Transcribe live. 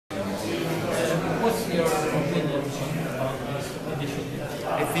What's your opinion about this initiative?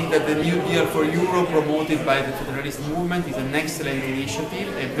 I think that the New Deal for Europe promoted by the federalist movement is an excellent initiative,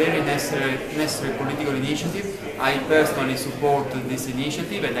 a very necessary political initiative. I personally support this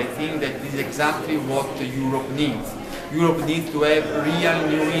initiative, and I think that this is exactly what Europe needs. Europe needs to have a real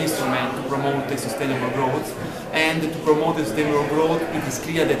new instrument to promote sustainable growth, and to promote sustainable growth it is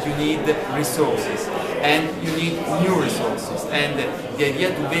clear that you need resources, and you need new resources, and the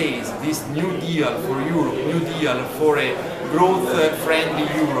idea to base this New Deal for Europe, New Deal for a growth-friendly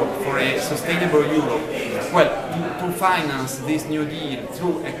Europe, for a sustainable Europe, well, to finance this New Deal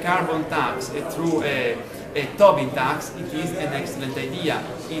through a carbon tax and through a Tobin tax, it is an excellent idea.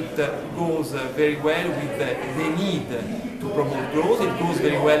 It goes very well with the need to promote growth. It goes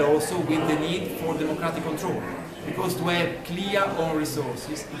very well also with the need for democratic control. Because to have clear own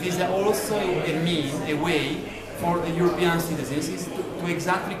resources, it is also a way for the European citizens to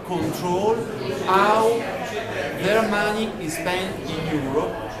exactly control how their money is spent in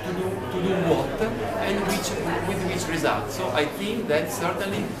Europe, to do what, and with which result. So I think that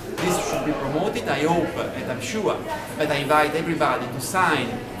certainly this should be promoted. I hope, and I'm sure, that I invite everybody to sign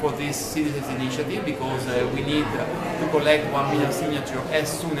for this citizens' initiative, because we need to collect 1 million signatures as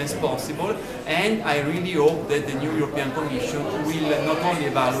soon as possible, and I really hope that the new European Commission will not only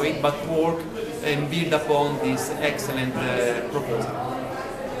evaluate but work and build upon this excellent proposal.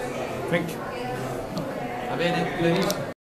 Thank you. Va bene?